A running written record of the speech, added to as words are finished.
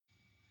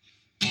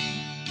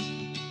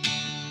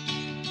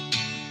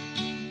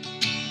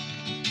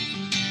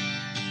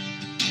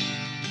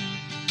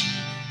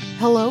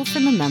Hello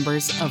from the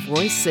members of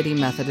Royse City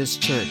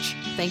Methodist Church.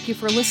 Thank you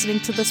for listening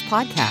to this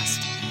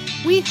podcast.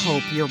 We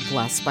hope you're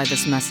blessed by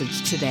this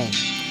message today.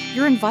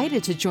 You're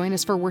invited to join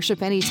us for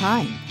worship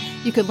anytime.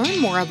 You can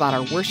learn more about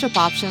our worship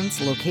options,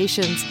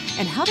 locations,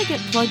 and how to get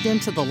plugged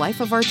into the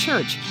life of our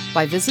church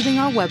by visiting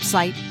our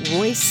website,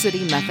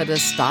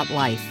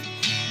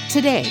 roycecitymethodist.life.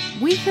 Today,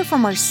 we hear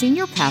from our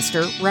senior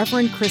pastor,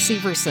 Reverend Chris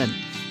Everson.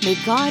 May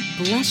God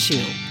bless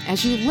you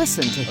as you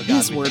listen to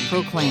His word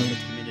proclaimed. For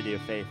the community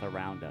of faith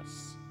around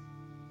us,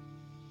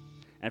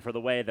 and for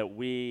the way that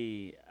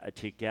we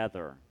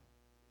together,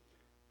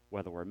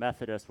 whether we're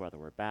Methodist, whether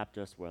we're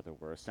Baptist, whether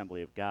we're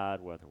Assembly of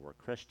God, whether we're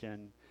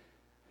Christian,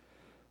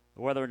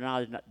 whether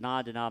we're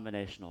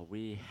non-denominational,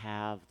 we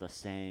have the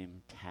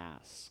same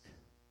task.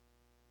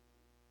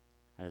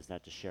 And is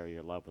that to share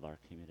your love with our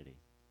community,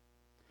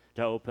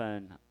 to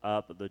open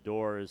up the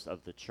doors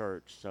of the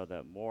church so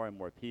that more and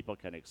more people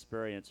can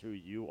experience who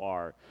you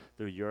are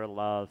through your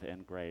love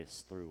and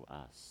grace through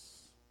us.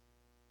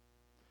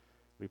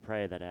 We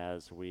pray that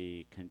as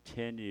we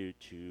continue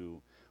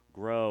to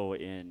grow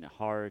in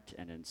heart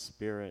and in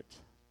spirit,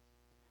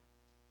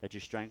 that you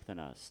strengthen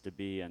us to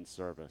be in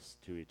service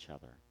to each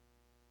other.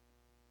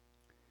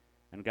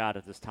 And God,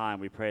 at this time,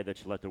 we pray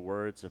that you let the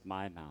words of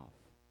my mouth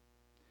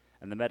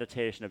and the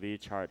meditation of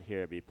each heart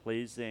here be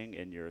pleasing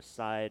in your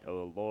sight,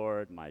 O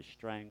Lord, my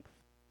strength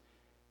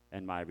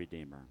and my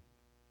Redeemer.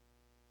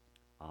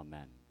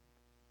 Amen.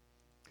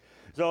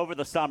 So over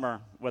the summer,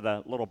 with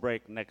a little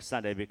break next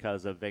Sunday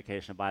because of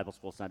Vacation Bible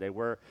School Sunday,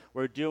 we're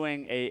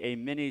doing a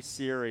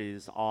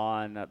mini-series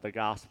on the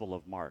Gospel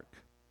of Mark.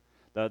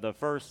 The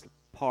first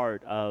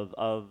part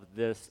of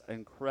this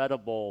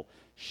incredible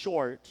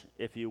short,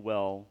 if you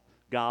will,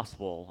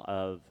 gospel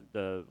of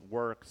the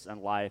works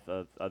and life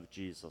of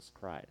Jesus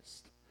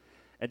Christ.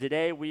 And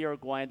today we are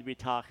going to be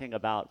talking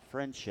about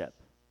friendship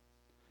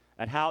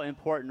and how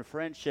important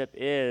friendship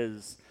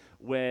is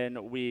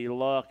when we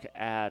look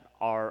at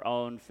our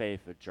own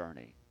faith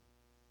journey.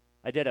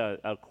 I did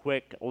a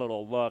quick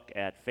little look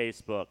at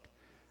Facebook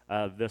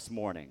this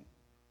morning,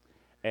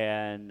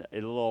 and the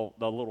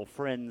little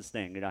friends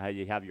thing, you know how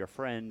you have your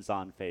friends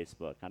on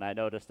Facebook, and I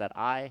noticed that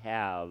I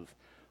have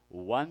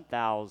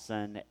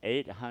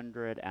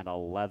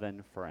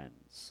 1,811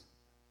 friends.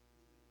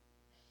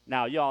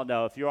 Now, you all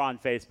know if you're on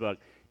Facebook,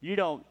 you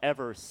don't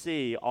ever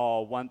see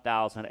all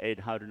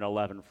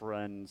 1,811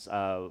 friends,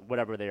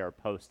 whatever they are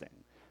posting.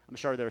 I'm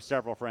sure there are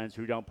several friends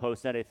who don't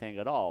post anything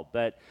at all,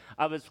 but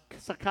I was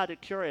kind of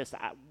curious,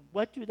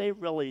 what do they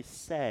really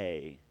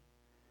say?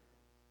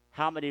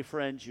 How many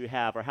friends you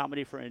have or how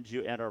many friends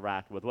you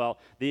interact with? Well,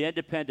 the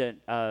Independent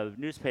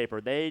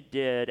newspaper, they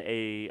did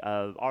a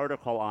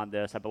article on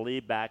this, I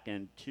believe back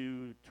in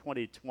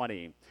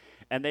 2020,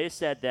 and they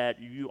said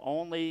that you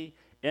only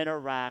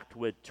interact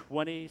with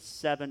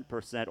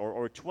 27%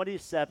 or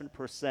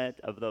 27%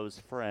 of those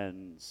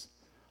friends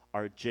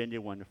are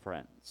genuine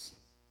friends.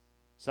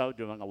 So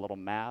doing a little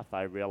math,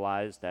 I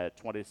realized that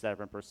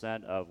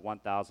 27% of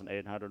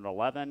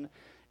 1,811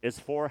 is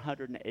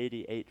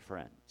 488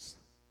 friends.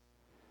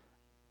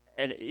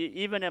 And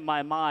even in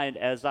my mind,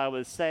 as I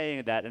was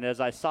saying that, and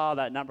as I saw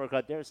that number, I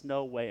thought, there's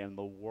no way in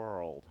the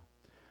world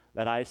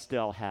that I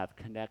still have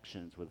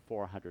connections with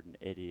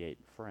 488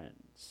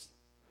 friends.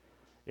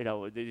 You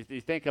know, you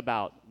think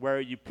about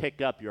where you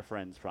pick up your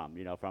friends from,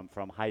 you know,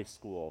 from high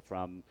school,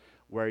 from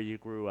where you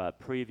grew up,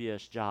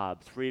 previous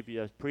jobs,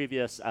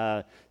 previous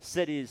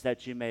cities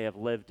that you may have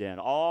lived in.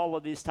 All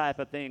of these type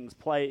of things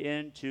play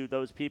into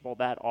those people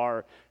that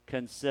are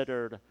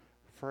considered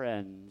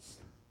friends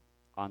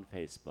on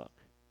Facebook.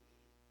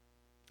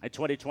 In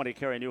 2020,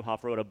 Carey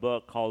Nieuwhof wrote a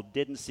book called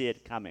Didn't See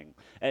It Coming.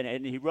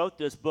 And he wrote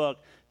this book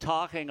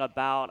talking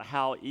about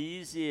how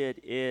easy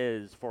it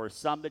is for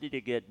somebody to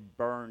get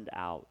burned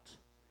out.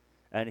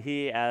 And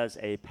he, as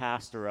a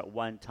pastor at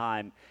one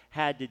time,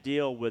 had to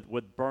deal with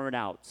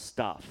burnout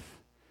stuff.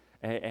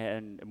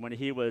 And when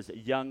he was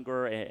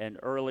younger and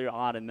earlier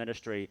on in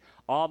ministry,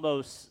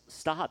 almost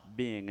stopped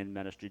being in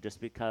ministry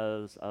just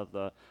because of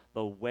the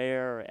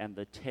wear and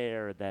the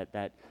tear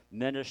that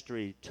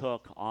ministry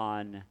took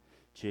on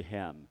to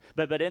him.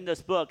 But in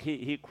this book,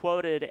 he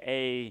quoted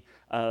a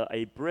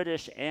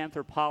British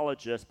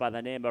anthropologist by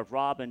the name of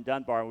Robin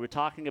Dunbar. We're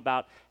talking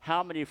about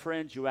how many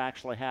friends you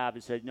actually have.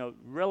 He said,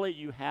 really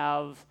you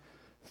have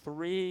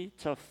 3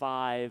 to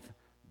 5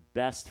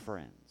 best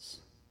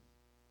friends.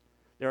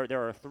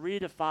 There are 3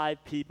 to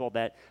 5 people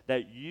that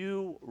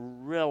you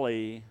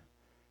really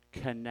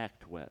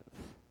connect with.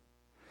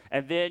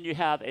 And then you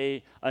have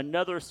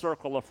another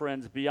circle of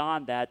friends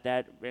beyond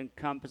that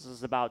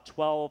encompasses about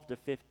 12 to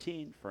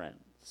 15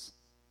 friends.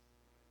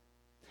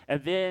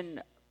 And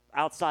then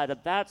outside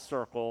of that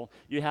circle,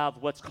 you have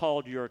what's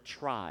called your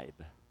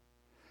tribe.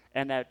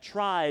 And that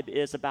tribe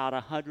is about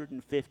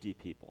 150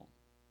 people.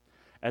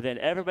 And then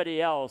everybody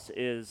else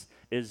is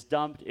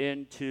dumped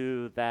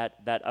into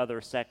that other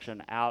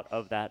section out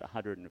of that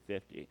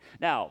 150.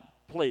 Now,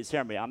 please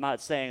hear me. I'm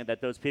not saying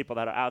that those people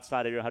that are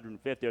outside of your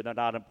 150 are they're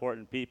not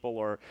important people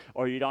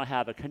or you don't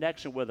have a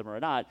connection with them or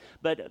not.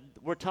 But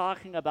we're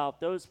talking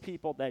about those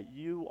people that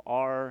you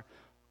are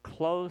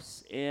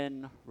close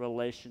in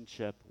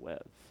relationship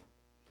with.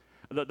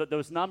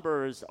 Those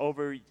numbers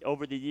over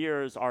the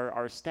years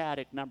are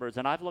static numbers,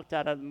 and I've looked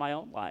at it in my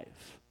own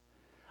life.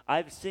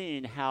 I've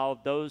seen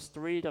how those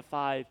 3 to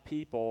 5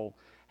 people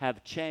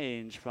have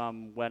changed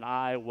from when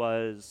I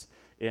was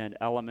in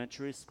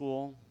elementary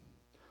school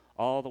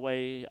all the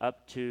way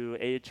up to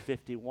age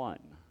 51.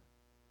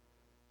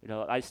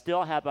 I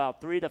still have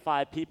about 3 to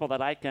 5 people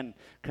that I can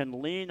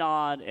lean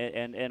on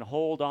and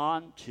hold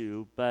on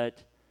to,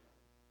 but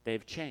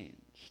they've changed.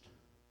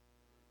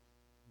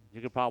 You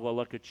could probably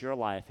look at your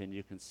life and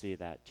you can see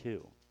that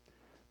too.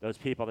 Those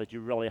people that you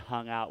really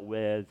hung out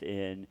with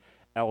in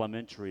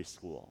elementary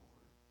school.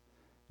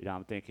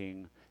 I'm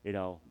thinking,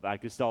 I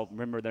can still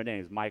remember their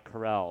names: Mike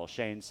Carell,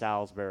 Shane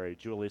Salisbury,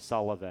 Julie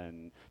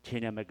Sullivan,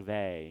 Tina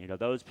McVeigh.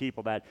 Those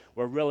people that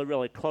we're really,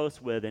 really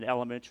close with in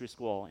elementary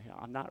school.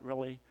 I'm not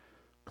really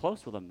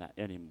close with them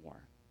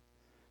anymore.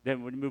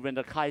 Then when you move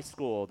into high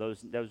school,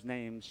 those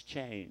names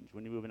change.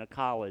 When you move into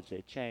college,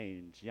 they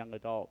change. Young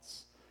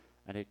adults,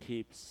 and it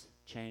keeps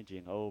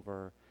changing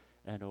over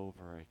and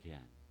over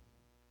again.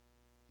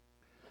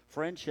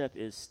 Friendship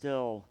is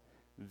still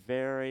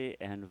very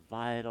and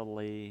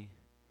vitally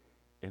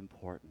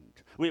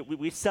important.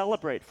 We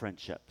celebrate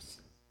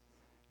friendships.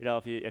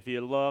 If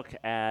you look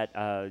at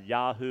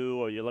Yahoo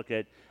or you look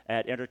at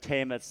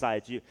entertainment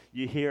sites,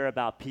 you hear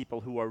about people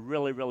who are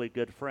really, really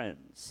good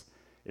friends.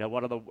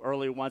 One of the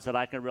early ones that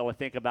I can really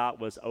think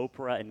about was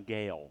Oprah and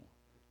Gail.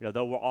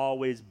 They were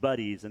always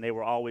buddies and they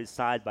were always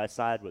side by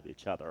side with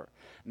each other.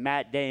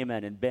 Matt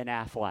Damon and Ben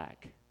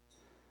Affleck.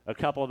 A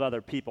couple of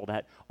other people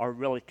that are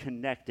really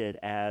connected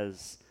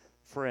as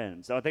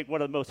friends. So I think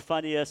one of the most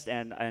funniest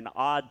and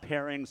odd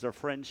pairings of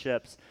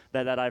friendships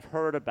that I've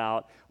heard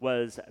about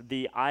was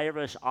the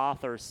Irish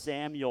author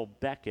Samuel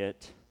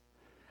Beckett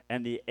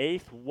and the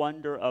eighth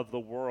wonder of the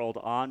world,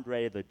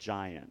 Andre the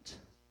Giant.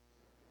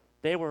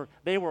 They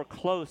were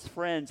close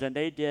friends and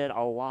they did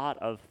a lot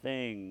of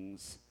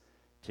things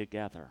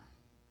together.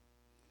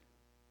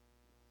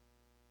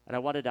 And I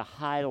wanted to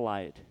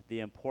highlight the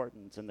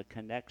importance and the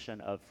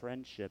connection of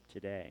friendship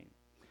today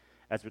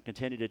as we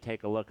continue to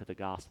take a look at the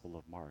Gospel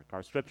of Mark.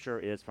 Our scripture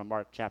is from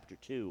Mark chapter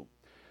 2,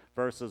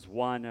 verses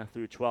 1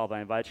 through 12.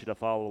 I invite you to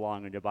follow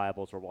along in your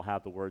Bibles, or we'll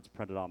have the words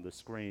printed on the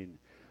screen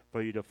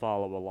for you to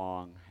follow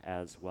along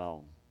as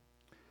well.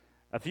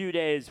 A few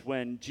days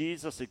when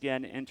Jesus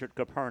again entered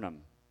Capernaum,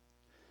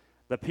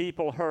 the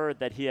people heard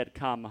that he had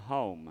come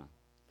home.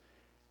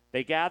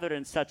 They gathered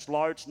in such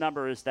large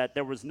numbers that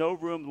there was no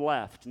room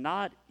left,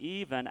 not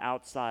even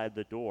outside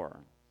the door.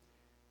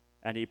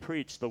 And he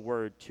preached the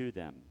word to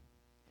them.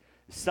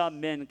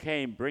 Some men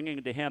came,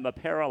 bringing to him a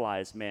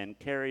paralyzed man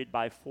carried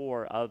by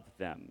 4 of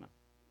them.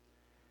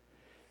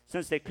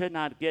 Since they could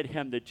not get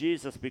him to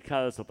Jesus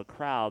because of the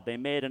crowd, they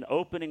made an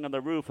opening on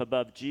the roof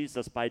above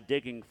Jesus by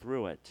digging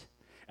through it,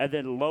 and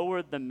then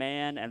lowered the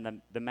man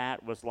and the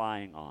mat was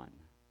lying on,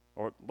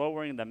 or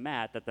lowering the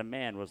mat that the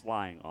man was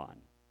lying on.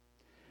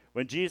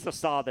 When Jesus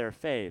saw their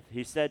faith,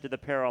 he said to the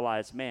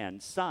paralyzed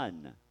man,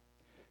 "Son,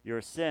 your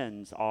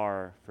sins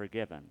are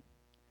forgiven."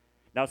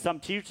 Now some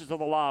teachers of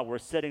the law were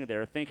sitting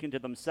there thinking to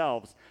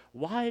themselves,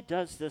 "Why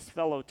does this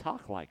fellow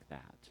talk like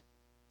that?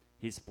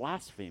 He's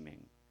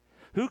blaspheming.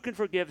 Who can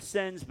forgive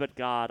sins but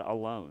God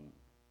alone?"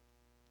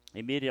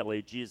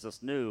 Immediately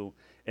Jesus knew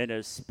in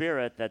his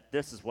spirit that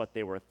this is what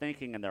they were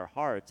thinking in their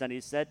hearts, and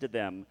he said to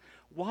them,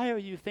 "Why are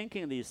you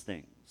thinking these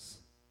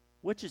things?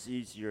 Which is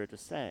easier to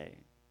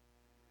say?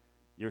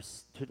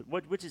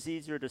 Which is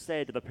easier to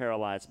say to the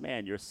paralyzed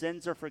man, 'Your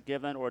sins are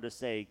forgiven,' or to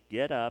say,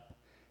 'Get up,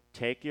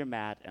 take your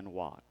mat and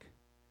walk'?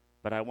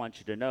 But I want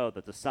you to know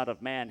that the Son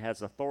of Man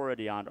has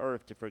authority on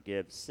earth to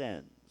forgive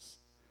sins."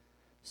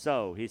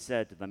 So he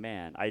said to the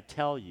man, "I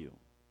tell you,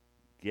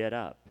 get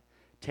up,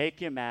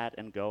 take your mat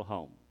and go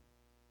home."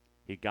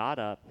 He got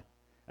up,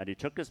 and he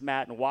took his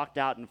mat and walked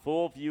out in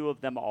full view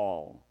of them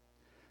all.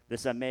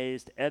 This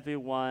amazed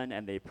everyone,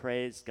 and they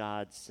praised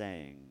God,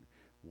 saying,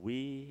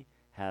 "We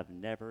have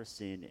never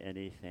seen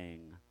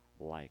anything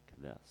like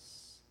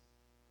this."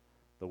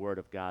 The word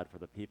of God for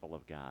the people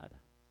of God.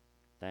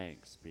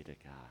 Thanks be to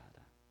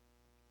God.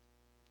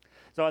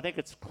 So I think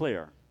it's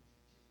clear.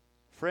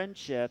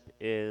 Friendship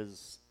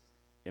is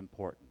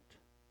important.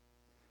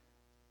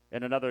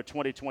 In another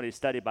 2020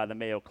 study by the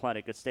Mayo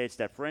Clinic, it states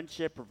that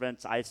friendship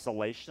prevents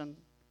isolation,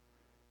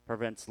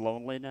 prevents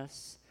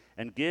loneliness,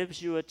 and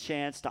gives you a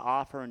chance to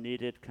offer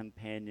needed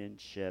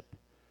companionship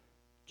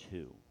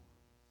too.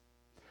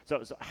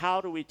 So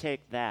how do we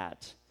take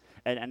that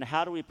and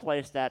how do we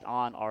place that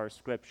on our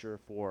scripture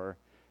for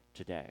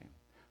today?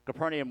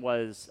 Capernaum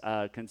was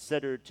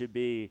considered to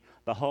be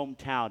the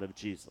hometown of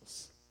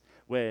Jesus.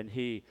 When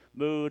he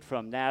moved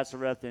from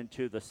Nazareth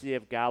into the Sea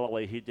of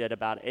Galilee, he did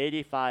about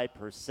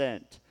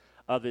 85%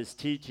 of his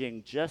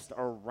teaching just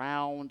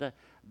around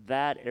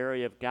that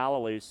area of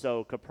Galilee.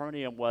 So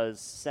Capernaum was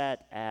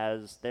set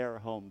as their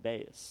home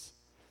base.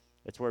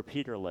 It's where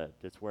Peter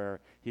lived. It's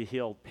where he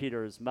healed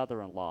Peter's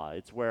mother-in-law.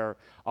 It's where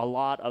a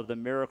lot of the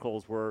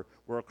miracles were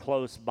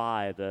close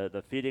by.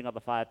 The feeding of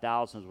the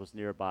 5,000 was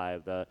nearby.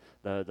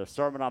 The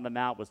Sermon on the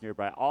Mount was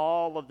nearby.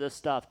 All of this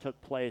stuff took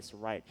place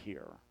right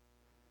here.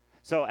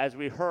 So as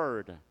we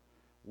heard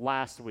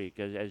last week,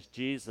 as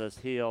Jesus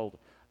healed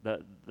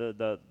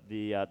the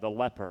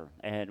leper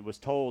and was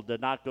told to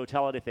not go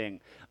tell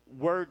anything,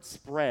 word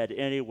spread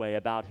anyway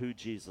about who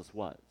Jesus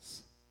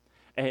was.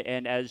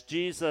 And as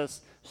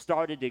Jesus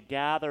started to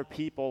gather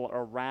people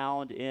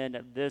around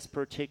in this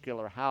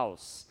particular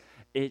house,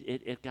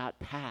 it got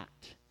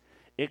packed.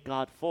 It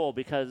got full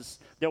because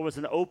there was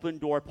an open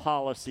door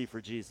policy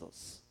for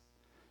Jesus.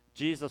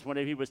 Jesus, when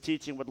he was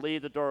teaching, would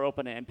leave the door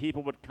open and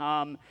people would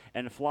come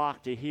and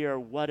flock to hear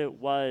what it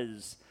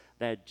was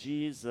that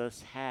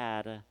Jesus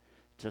had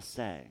to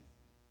say.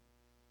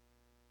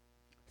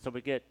 So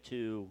we get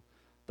to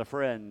the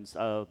friends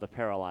of the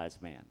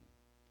paralyzed man.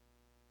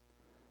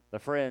 The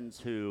friends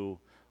who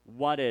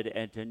wanted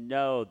and to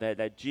know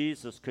that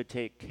Jesus could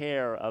take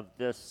care of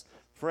this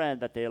friend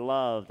that they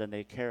loved and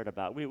they cared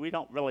about. We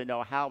don't really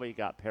know how he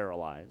got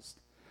paralyzed.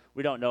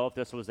 We don't know if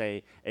this was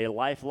a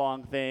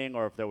lifelong thing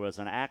or if there was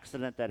an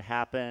accident that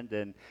happened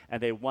and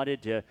they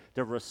wanted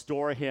to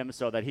restore him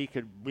so that he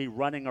could be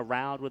running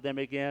around with them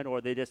again, or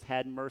they just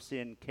had mercy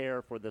and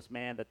care for this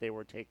man that they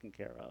were taking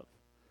care of.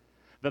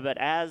 But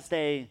as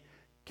they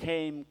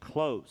came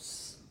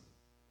close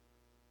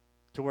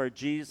to where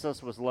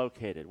Jesus was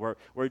located,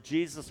 where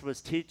Jesus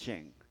was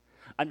teaching,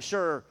 I'm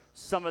sure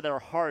some of their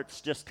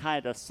hearts just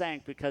kind of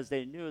sank because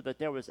they knew that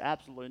there was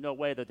absolutely no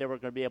way that they were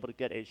going to be able to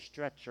get a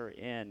stretcher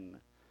in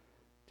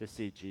to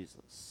see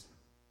Jesus.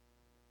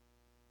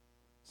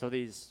 So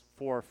these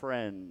four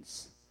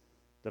friends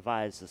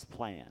devised this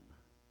plan.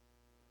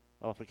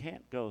 Well, if we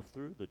can't go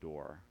through the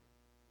door,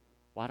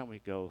 why don't we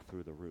go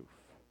through the roof?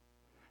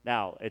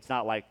 Now, it's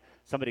not like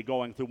somebody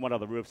going through one of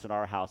the roofs in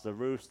our house. The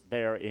roofs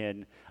there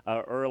in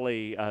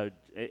early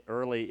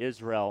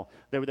Israel,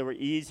 they were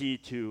easy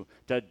to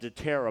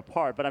tear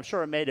apart, but I'm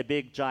sure it made a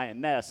big giant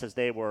mess as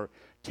they were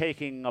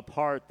taking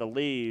apart the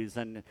leaves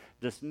and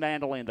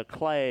dismantling the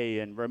clay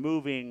and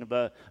removing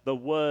the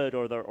wood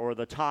or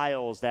the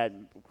tiles that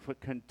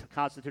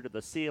constituted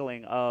the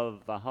ceiling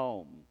of the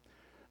home.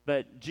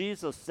 But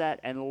Jesus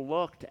sat and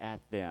looked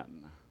at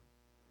them,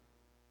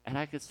 and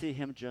I could see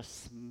him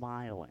just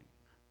smiling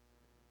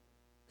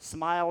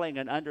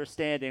and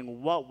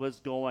understanding what was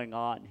going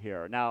on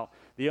here. Now,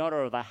 the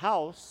owner of the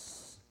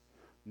house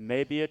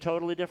may be a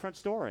totally different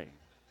story.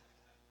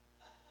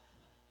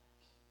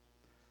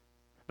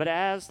 But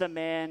as the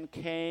man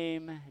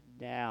came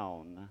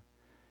down,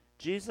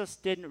 Jesus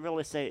didn't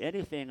really say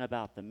anything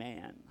about the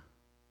man.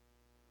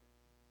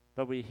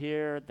 But we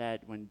hear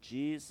that when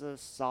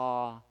Jesus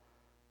saw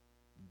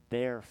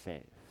their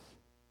faith,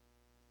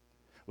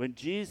 when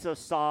Jesus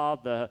saw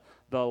the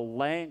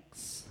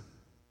lengths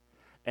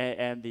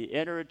and the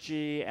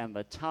energy and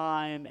the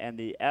time and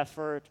the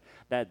effort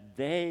that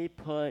they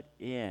put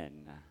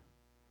in,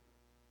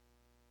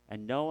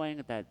 and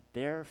knowing that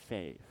their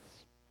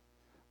faith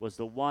was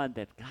the one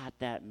that got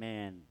that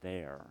man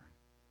there,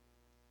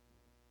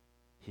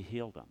 he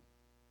healed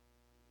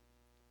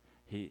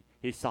him.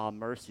 He saw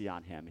mercy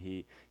on him.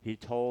 He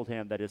told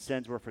him that his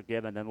sins were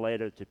forgiven, and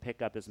later to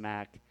pick up his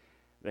mat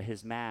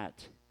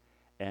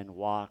and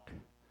walk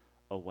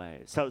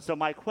away. So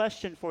my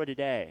question for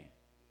today: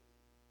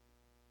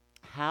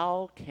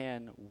 how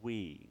can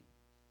we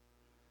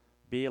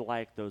be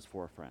like those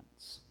four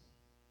friends?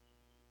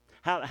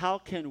 How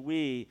can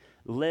we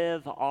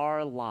live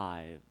our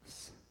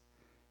lives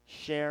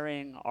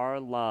sharing our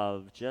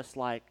love just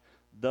like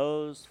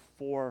those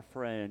four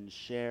friends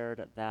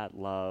shared that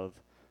love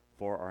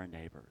for our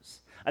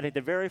neighbors? I think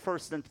the very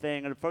first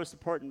thing and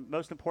the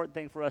most important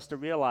thing for us to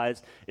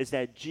realize is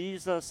that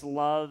Jesus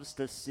loves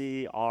to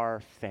see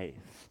our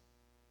faith.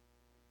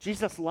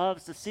 Jesus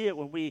loves to see it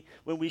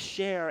when we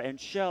share and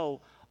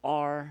show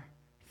our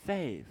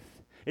faith.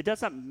 It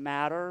doesn't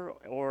matter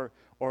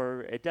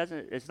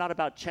it's not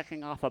about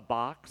checking off a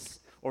box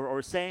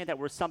or saying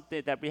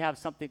that we have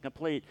something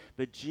complete,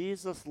 but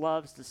Jesus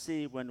loves to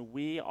see when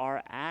we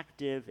are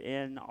active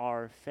in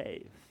our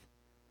faith.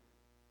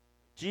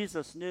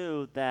 Jesus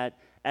knew that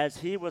as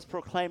he was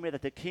proclaiming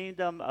that the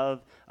kingdom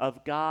of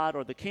God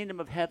or the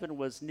kingdom of heaven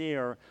was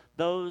near,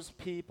 those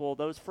people,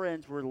 those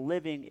friends were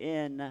living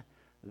in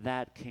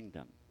that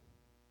kingdom.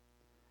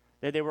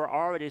 They were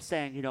already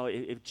saying,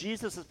 if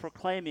Jesus is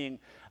proclaiming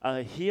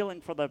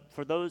healing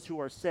for those who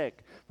are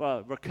sick,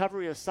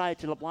 recovery of sight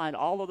to the blind,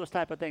 all of those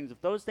type of things,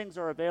 if those things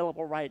are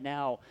available right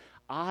now,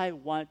 I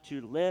want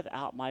to live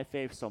out my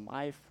faith so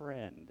my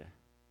friend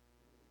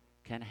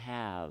can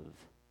have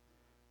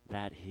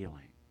that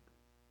healing.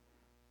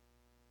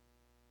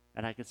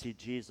 And I can see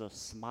Jesus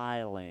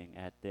smiling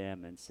at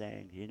them and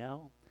saying,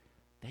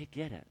 they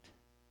get it.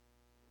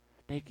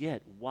 They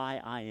get why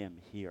I am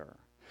here.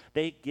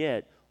 They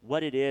get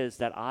what it is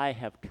that I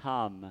have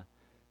come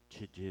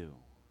to do.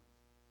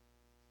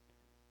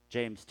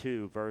 James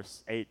 2,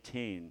 verse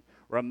 18,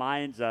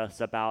 reminds us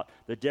about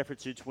the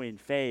difference between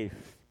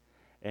faith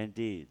and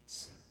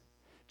deeds.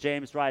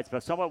 James writes,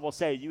 but someone will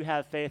say, you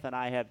have faith and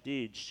I have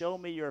deeds. Show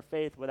me your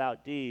faith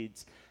without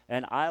deeds,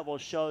 and I will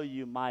show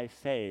you my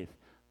faith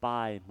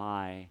by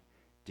my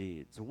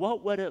deeds.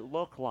 What would it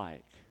look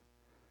like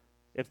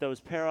if those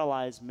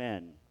paralyzed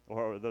men,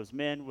 or those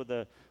men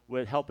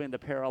with helping the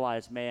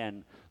paralyzed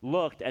man,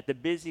 looked at the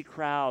busy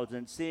crowds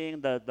and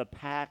seeing the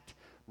packed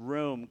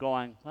room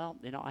going, well,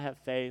 I have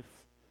faith.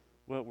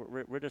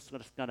 We're just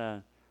going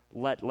to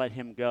let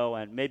him go,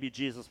 and maybe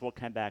Jesus will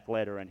come back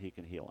later and he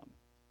can heal him.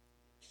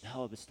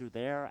 No, it was through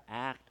their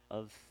act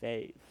of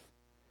faith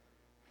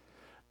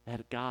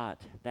that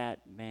got that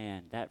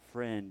man, that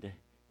friend,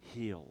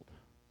 healed.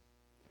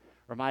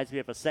 Reminds me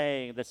of a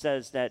saying that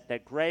says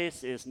that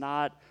grace is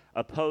not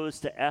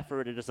opposed to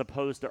effort, it is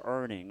opposed to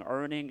earning.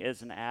 Earning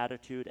is an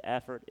attitude,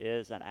 effort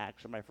is an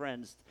action. My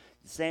friends,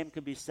 the same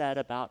can be said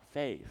about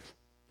faith.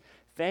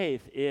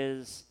 Faith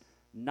is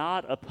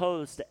not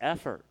opposed to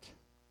effort.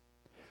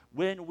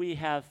 When we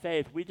have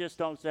faith, we just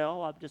don't say,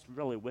 oh, I just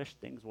really wish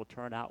things will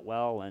turn out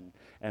well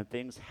and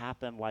things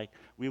happen like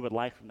we would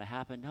like them to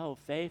happen. No,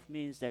 faith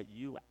means that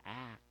you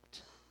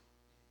act.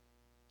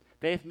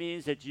 Faith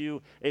means that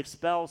you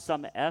expel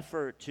some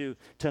effort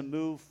to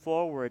move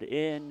forward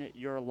in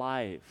your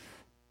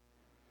life.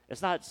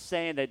 It's not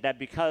saying that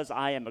because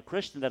I am a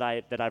Christian that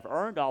I've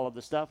earned all of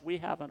the stuff. We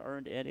haven't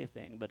earned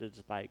anything, but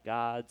it's by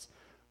God's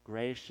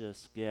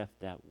gracious gift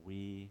that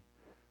we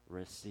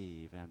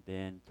receive, and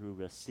then through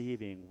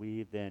receiving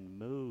we then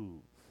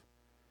move,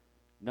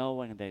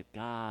 knowing that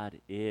God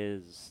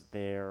is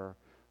there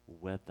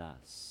with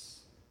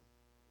us.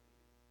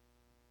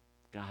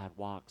 God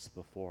walks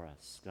before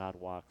us, God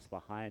walks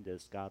behind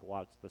us, God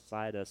walks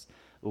beside us,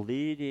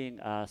 leading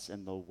us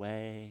in the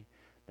way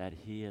that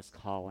he is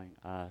calling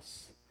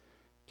us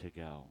to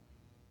go.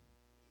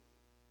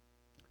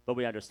 But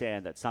we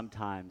understand that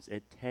sometimes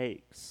it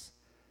takes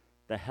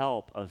the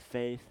help of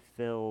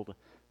faith-filled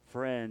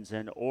friends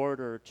in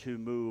order to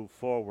move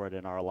forward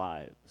in our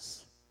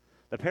lives.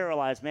 The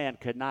paralyzed man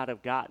could not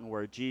have gotten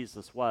where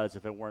Jesus was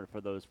if it weren't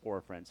for those 4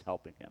 friends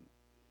helping him.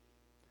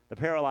 The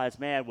paralyzed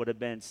man would have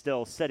been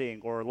still sitting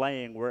or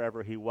laying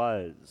wherever he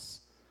was,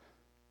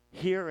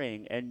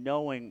 hearing and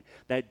knowing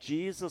that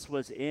Jesus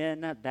was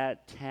in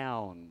that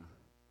town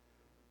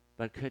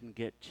but couldn't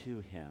get to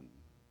him.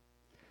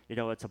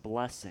 It's a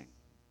blessing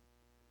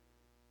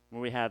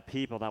when we have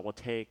people that will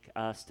take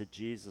us to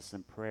Jesus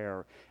in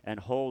prayer and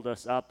hold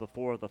us up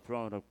before the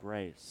throne of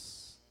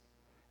grace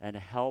and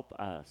help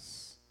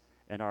us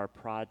in our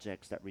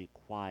projects that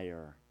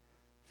require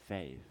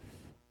faith.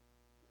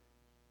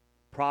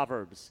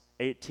 Proverbs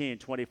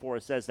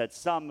 18:24 says that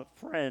some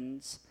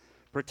friends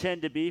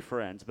pretend to be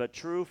friends, but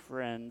true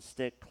friends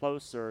stick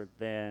closer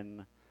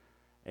than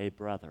a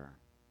brother.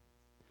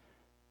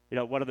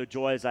 One of the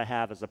joys I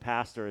have as a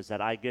pastor is that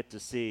I get to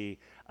see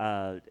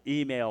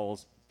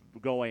emails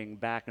going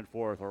back and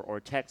forth or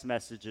text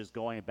messages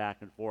going back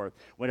and forth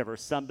whenever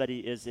somebody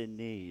is in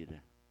need.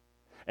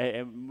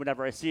 And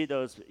whenever I see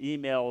those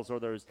emails or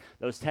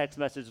those text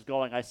messages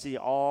going, I see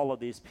all of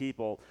these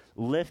people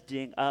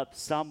lifting up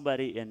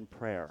somebody in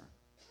prayer.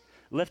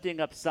 Lifting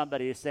up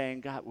somebody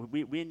saying, God,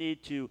 we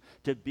need to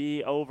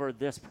be over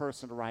this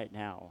person right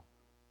now.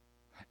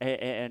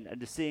 And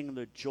seeing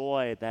the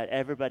joy that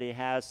everybody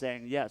has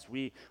saying, yes,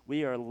 we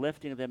are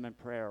lifting them in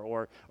prayer.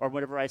 Or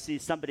whenever I see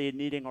somebody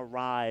needing a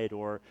ride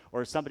or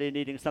somebody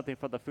needing something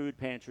from the food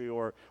pantry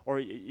or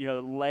you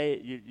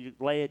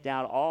lay it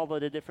down, all of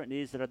the different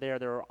needs that are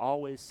there are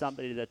always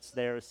somebody that's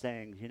there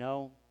saying,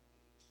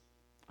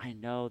 I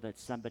know that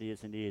somebody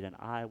is in need and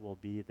I will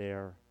be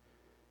there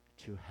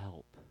to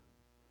help.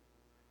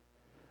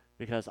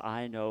 Because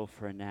I know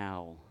for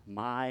now,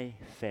 my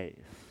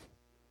faith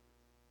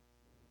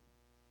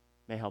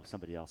may help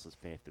somebody else's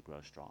faith to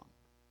grow strong.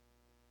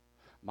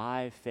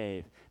 My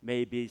faith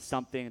may be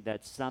something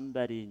that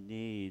somebody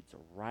needs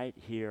right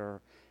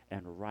here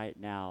and right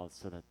now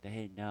so that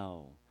they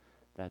know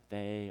that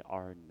they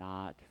are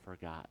not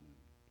forgotten.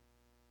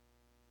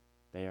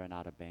 They are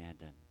not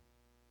abandoned.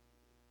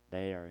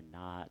 They are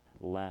not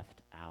left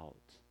out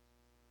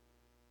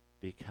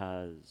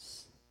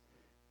because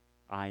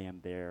I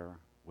am there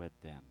with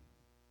them.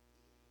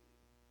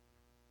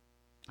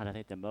 And I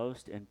think the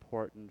most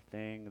important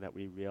thing that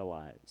we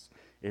realize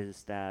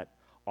is that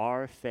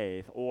our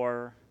faith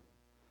or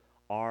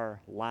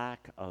our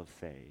lack of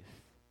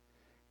faith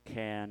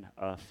can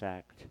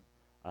affect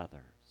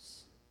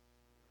others.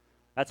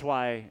 That's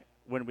why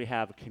when we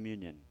have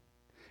communion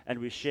and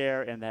we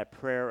share in that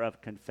prayer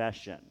of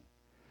confession,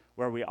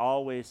 where we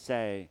always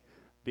say,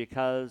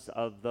 because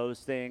of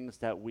those things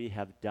that we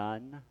have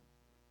done,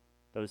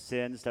 those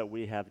sins that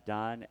we have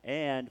done,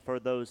 and for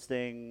those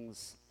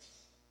things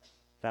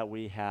that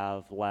we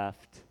have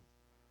left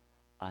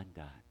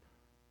undone.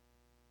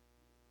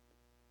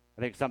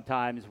 I think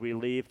sometimes we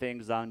leave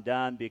things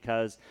undone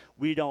because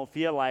we don't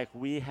feel like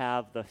we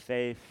have the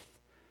faith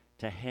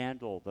to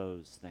handle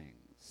those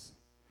things.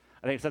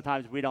 I think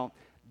sometimes we don't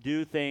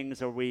do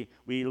things or we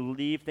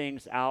leave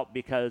things out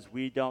because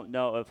we don't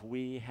know if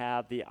we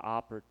have the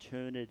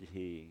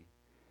opportunity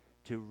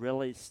to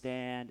really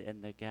stand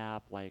in the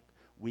gap like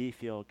we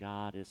feel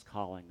God is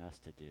calling us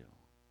to do.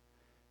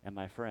 And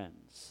my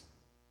friends,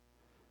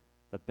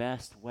 the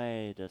best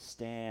way to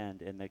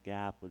stand in the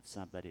gap with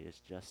somebody is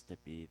just to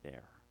be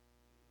there.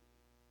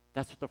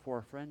 That's what the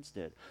four friends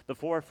did. The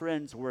four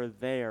friends were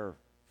there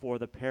for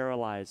the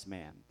paralyzed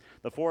man.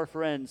 The four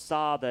friends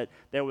saw that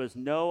there was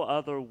no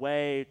other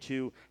way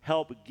to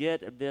help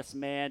get this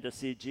man to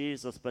see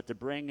Jesus but to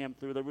bring him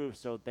through the roof,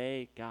 so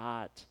they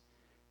got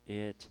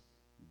it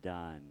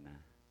done.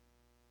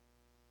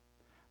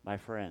 My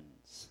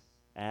friends,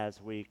 as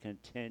we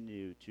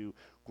continue to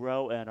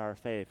grow in our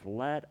faith,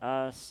 let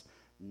us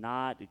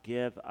not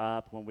give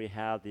up when we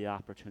have the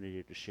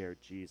opportunity to share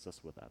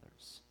Jesus with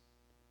others.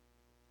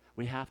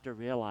 We have to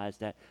realize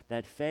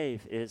that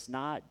faith is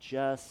not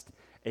just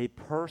a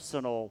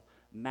personal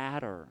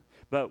matter,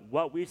 but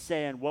what we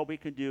say and what we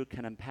can do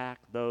can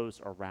impact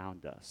those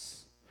around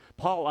us.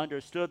 Paul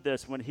understood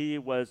this when he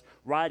was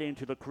writing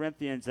to the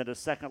Corinthians in his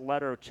second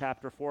letter,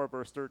 chapter 4,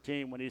 verse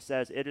 13, when he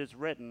says, "It is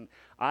written,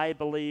 I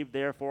believe,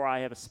 therefore I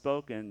have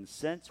spoken.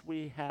 Since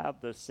we have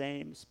the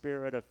same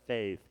spirit of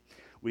faith,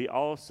 we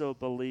also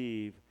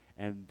believe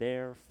and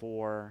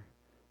therefore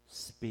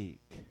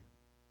speak."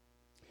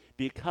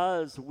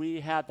 Because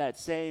we have that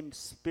same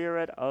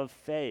spirit of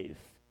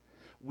faith,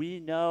 we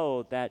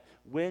know that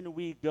when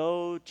we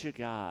go to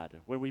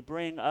God, when we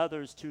bring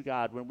others to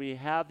God, when we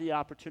have the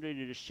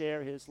opportunity to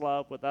share his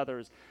love with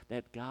others,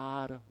 that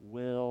God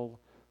will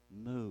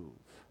move.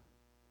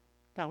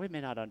 Now, we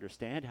may not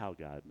understand how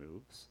God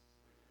moves.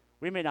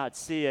 We may not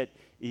see it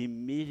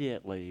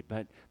immediately,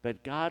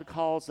 but God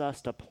calls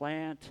us to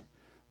plant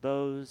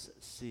those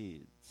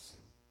seeds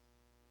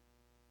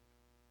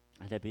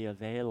and to be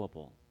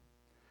available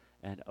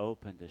and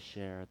open to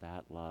share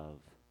that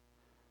love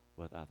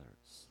with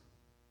others.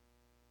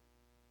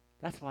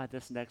 That's why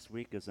this next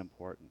week is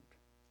important.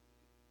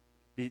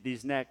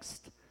 These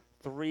next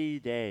 3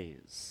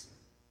 days,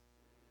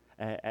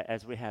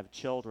 as we have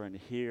children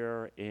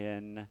here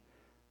in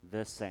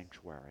this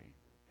sanctuary.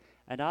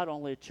 And not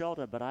only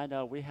children, but I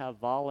know we have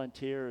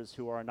volunteers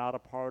who are not a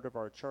part of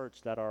our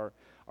church that are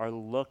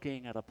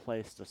looking at a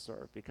place to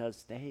serve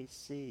because they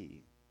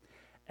see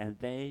and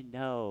they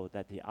know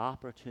that the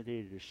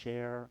opportunity to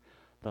share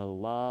the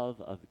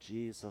love of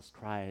Jesus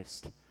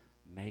Christ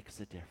makes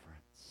a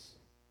difference.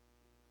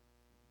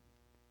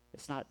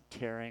 It's not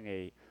tearing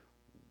a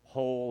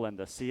hole in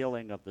the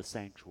ceiling of the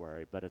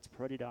sanctuary, but it's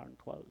pretty darn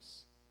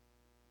close.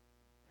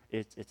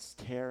 It's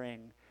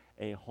tearing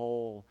a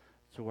hole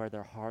to where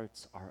their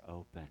hearts are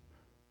open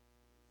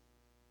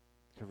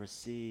to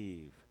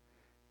receive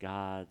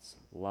God's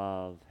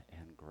love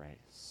and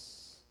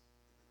grace.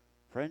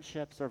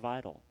 Friendships are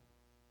vital.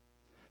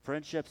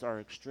 Friendships are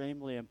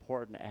extremely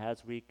important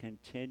as we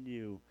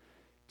continue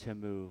to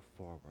move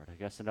forward. I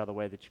guess another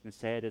way that you can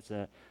say it is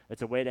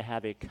it's a way to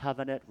have a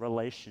covenant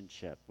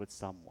relationship with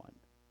someone,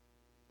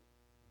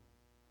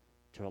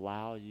 to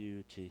allow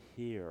you to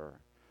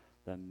hear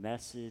the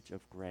message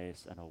of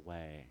grace in a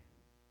way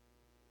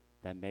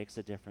that makes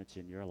a difference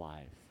in your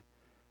life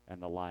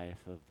and the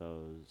life of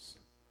those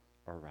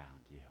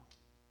around you.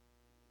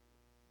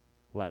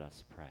 Let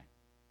us pray.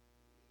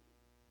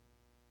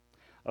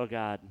 Oh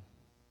God,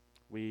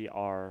 we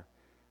are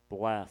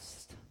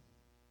blessed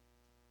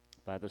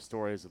by the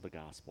stories of the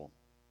gospel.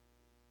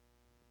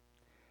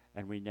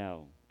 And we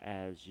know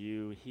as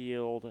you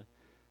healed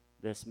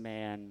this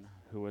man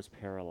who was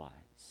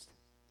paralyzed,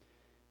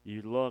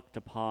 you looked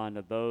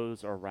upon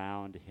those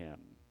around him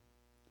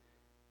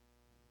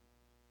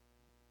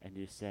and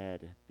you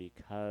said,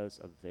 because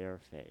of their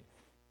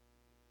faith,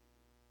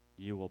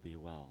 you will be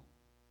well.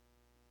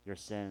 Your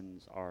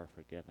sins are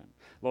forgiven.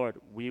 Lord,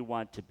 we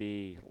want to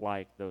be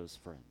like those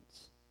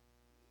friends.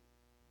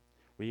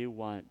 We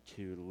want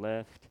to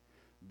lift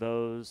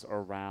those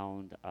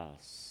around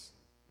us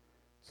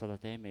so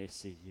that they may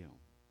see you.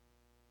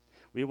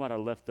 We want to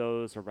lift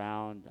those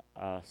around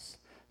us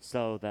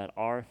so that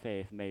our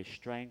faith may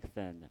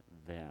strengthen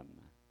them,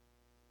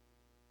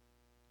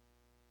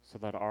 so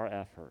that our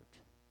effort,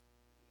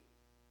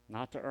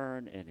 not to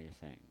earn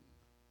anything,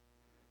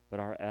 but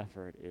our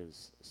effort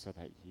is so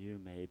that you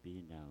may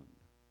be known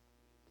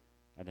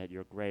and that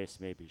your grace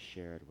may be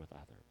shared with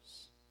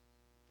others.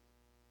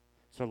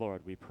 So,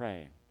 Lord, we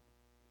pray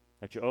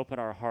that you open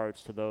our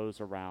hearts to those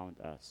around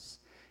us.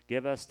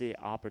 Give us the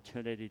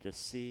opportunity to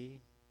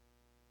see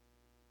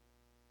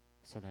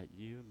so that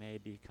you may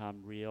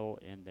become real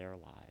in their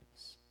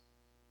lives.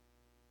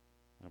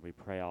 And we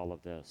pray all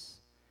of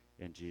this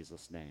in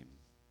Jesus' name.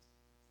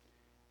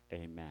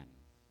 Amen.